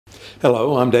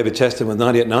Hello, I'm David Chaston with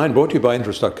 90 at 9, brought to you by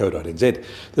interest.co.nz.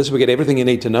 This will get everything you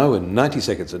need to know in 90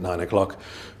 seconds at 9 o'clock.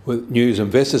 With news,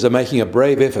 investors are making a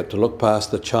brave effort to look past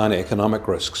the China economic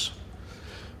risks.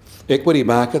 Equity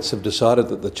markets have decided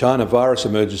that the China virus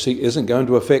emergency isn't going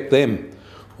to affect them.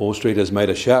 Wall Street has made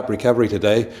a sharp recovery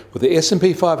today, with the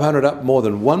S&P 500 up more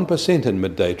than 1% in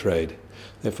midday trade.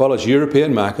 That follows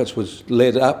European markets, which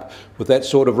led up with that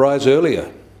sort of rise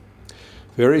earlier.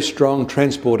 Very strong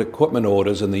transport equipment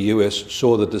orders in the US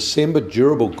saw the December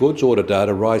durable goods order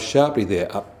data rise sharply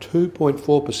there, up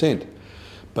 2.4%.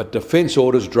 But defence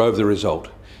orders drove the result.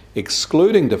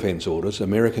 Excluding defence orders,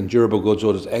 American durable goods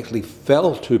orders actually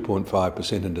fell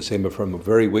 2.5% in December from a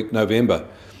very weak November.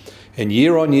 And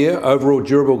year on year, overall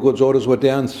durable goods orders were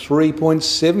down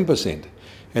 3.7%.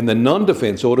 And the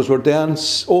non-defence orders were down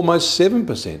almost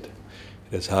 7%.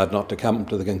 It's hard not to come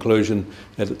to the conclusion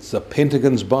that it's the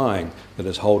Pentagon's buying that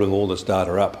is holding all this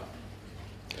data up.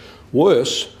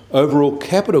 Worse, overall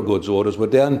capital goods orders were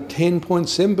down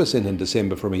 10.7% in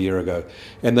December from a year ago,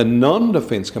 and the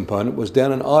non-defence component was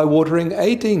down an eye-watering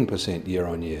 18% year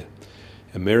on year.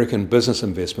 American business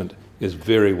investment is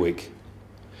very weak.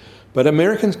 But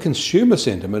American consumer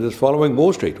sentiment is following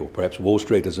Wall Street, or perhaps Wall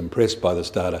Street is impressed by this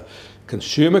data.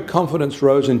 Consumer confidence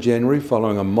rose in January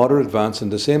following a moderate advance in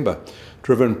December,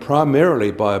 driven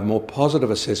primarily by a more positive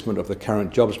assessment of the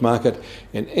current jobs market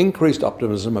and increased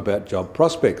optimism about job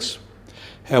prospects.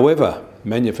 However,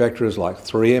 manufacturers like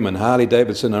 3M and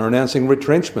Harley-Davidson are announcing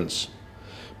retrenchments.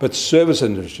 But service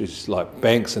industries like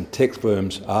banks and tech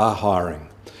firms are hiring.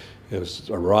 There was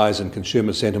a rise in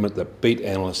consumer sentiment that beat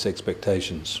analysts'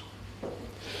 expectations.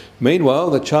 Meanwhile,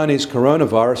 the Chinese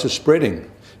coronavirus is spreading,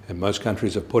 and most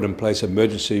countries have put in place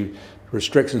emergency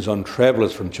restrictions on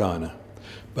travellers from China.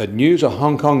 But news a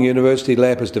Hong Kong University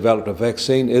lab has developed a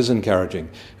vaccine is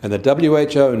encouraging, and the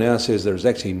WHO now says there is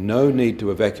actually no need to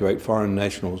evacuate foreign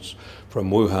nationals from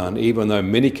Wuhan, even though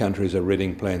many countries are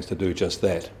readying plans to do just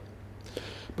that.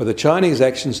 But the Chinese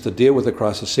actions to deal with the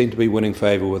crisis seem to be winning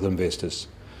favour with investors.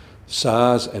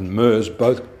 SARS and MERS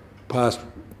both passed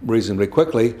reasonably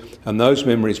quickly, and those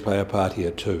memories play a part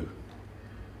here too.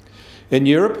 In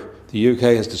Europe, the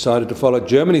UK has decided to follow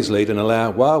Germany's lead and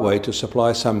allow Huawei to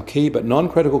supply some key but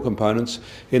non-critical components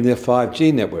in their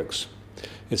 5G networks.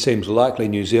 It seems likely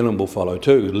New Zealand will follow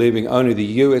too, leaving only the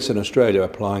US and Australia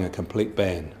applying a complete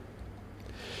ban.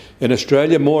 In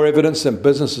Australia, more evidence that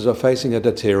businesses are facing a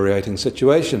deteriorating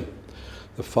situation.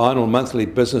 The final monthly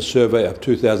business survey of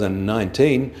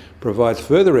 2019 provides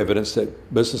further evidence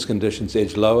that business conditions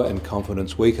edged lower and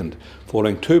confidence weakened,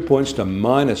 falling 2 points to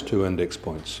 -2 index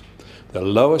points, the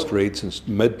lowest read since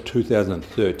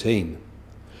mid-2013.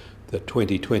 The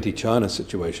 2020 China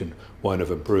situation won't have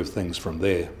improved things from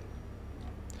there.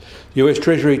 US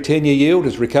Treasury 10-year yield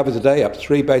has recovered today, up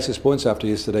 3 basis points after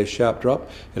yesterday's sharp drop,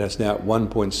 and it's now at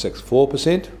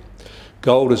 1.64%.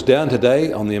 Gold is down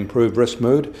today on the improved risk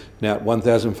mood, now at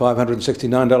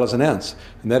 $1,569 an ounce,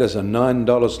 and that is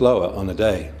 $9 lower on a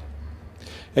day.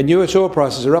 And US oil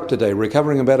prices are up today,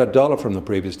 recovering about $1 from the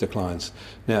previous declines.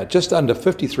 Now just under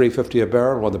 $53.50 a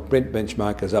barrel, while the Brent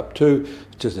benchmark is up too,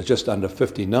 just under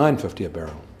 $59.50 a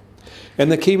barrel.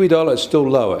 And the Kiwi dollar is still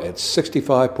lower at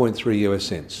 65.3 US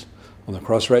cents. On the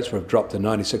cross rates, we've dropped to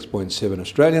 96.7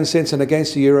 Australian cents, and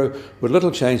against the euro, we're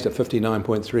little changed at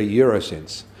 59.3 euro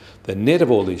cents. The net of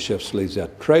all these shifts leaves our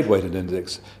trade-weighted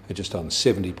index at just on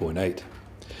 70.8.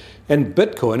 And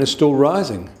Bitcoin is still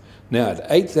rising, now at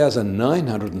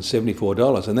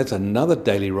 $8,974, and that's another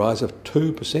daily rise of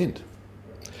 2%.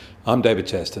 I'm David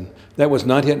Chaston. That was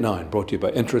 90 at 9, brought to you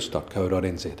by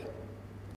interest.co.nz.